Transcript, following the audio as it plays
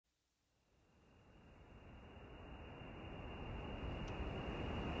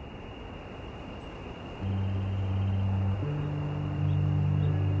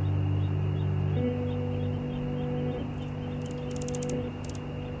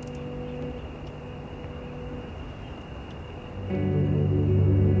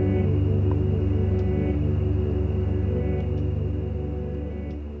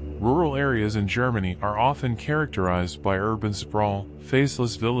areas in Germany are often characterized by urban sprawl,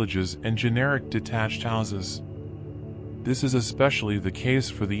 faceless villages, and generic detached houses. This is especially the case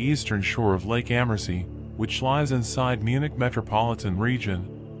for the eastern shore of Lake Ammersee, which lies inside Munich metropolitan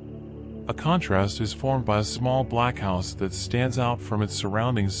region. A contrast is formed by a small black house that stands out from its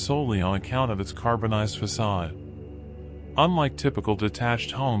surroundings solely on account of its carbonized facade. Unlike typical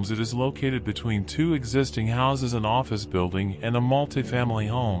detached homes, it is located between two existing houses, an office building, and a multifamily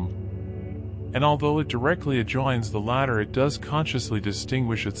home. And although it directly adjoins the latter, it does consciously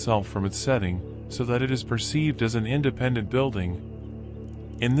distinguish itself from its setting, so that it is perceived as an independent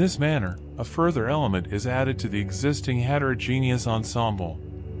building. In this manner, a further element is added to the existing heterogeneous ensemble.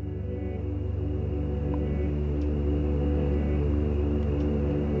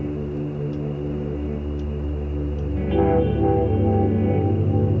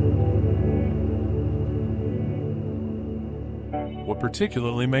 What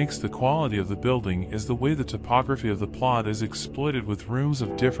particularly makes the quality of the building is the way the topography of the plot is exploited, with rooms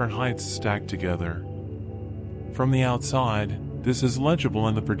of different heights stacked together. From the outside, this is legible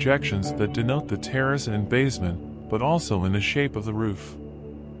in the projections that denote the terrace and basement, but also in the shape of the roof.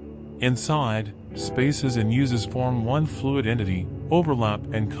 Inside, spaces and uses form one fluid entity, overlap,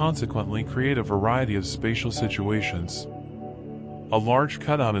 and consequently create a variety of spatial situations. A large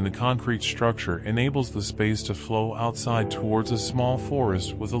cutout in the concrete structure enables the space to flow outside towards a small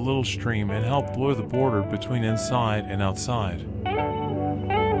forest with a little stream and help blur the border between inside and outside.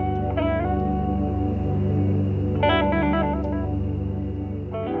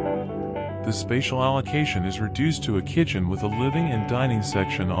 The spatial allocation is reduced to a kitchen with a living and dining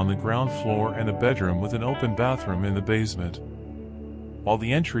section on the ground floor and a bedroom with an open bathroom in the basement. While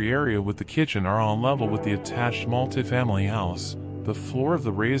the entry area with the kitchen are on level with the attached multifamily house, the floor of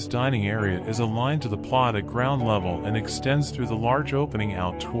the raised dining area is aligned to the plot at ground level and extends through the large opening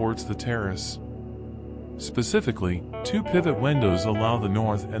out towards the terrace. Specifically, two pivot windows allow the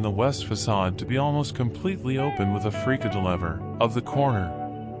north and the west facade to be almost completely open with a fricadelever of the corner.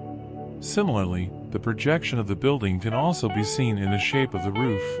 Similarly, the projection of the building can also be seen in the shape of the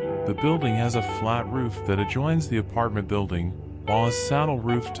roof. The building has a flat roof that adjoins the apartment building, while a saddle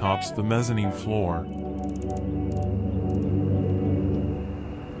roof tops the mezzanine floor.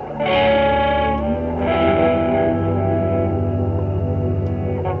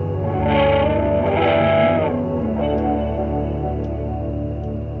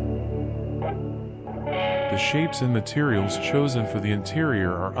 The shapes and materials chosen for the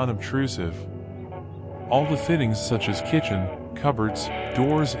interior are unobtrusive. All the fittings such as kitchen, cupboards,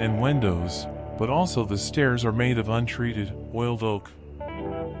 doors and windows, but also the stairs are made of untreated, oiled oak.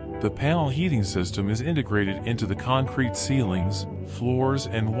 The panel heating system is integrated into the concrete ceilings, floors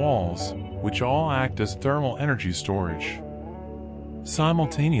and walls, which all act as thermal energy storage.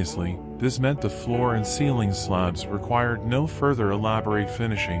 Simultaneously, this meant the floor and ceiling slabs required no further elaborate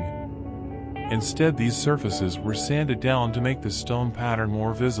finishing. Instead, these surfaces were sanded down to make the stone pattern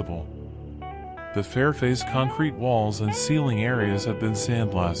more visible. The fair-faced concrete walls and ceiling areas have been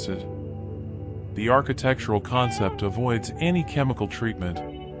sandblasted. The architectural concept avoids any chemical treatment.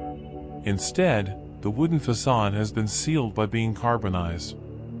 Instead, the wooden facade has been sealed by being carbonized.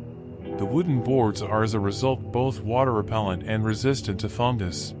 The wooden boards are as a result both water-repellent and resistant to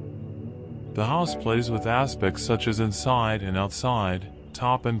fungus. The house plays with aspects such as inside and outside,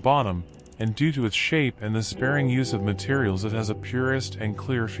 top and bottom, and due to its shape and the sparing use of materials, it has a purest and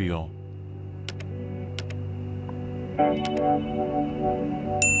clear feel.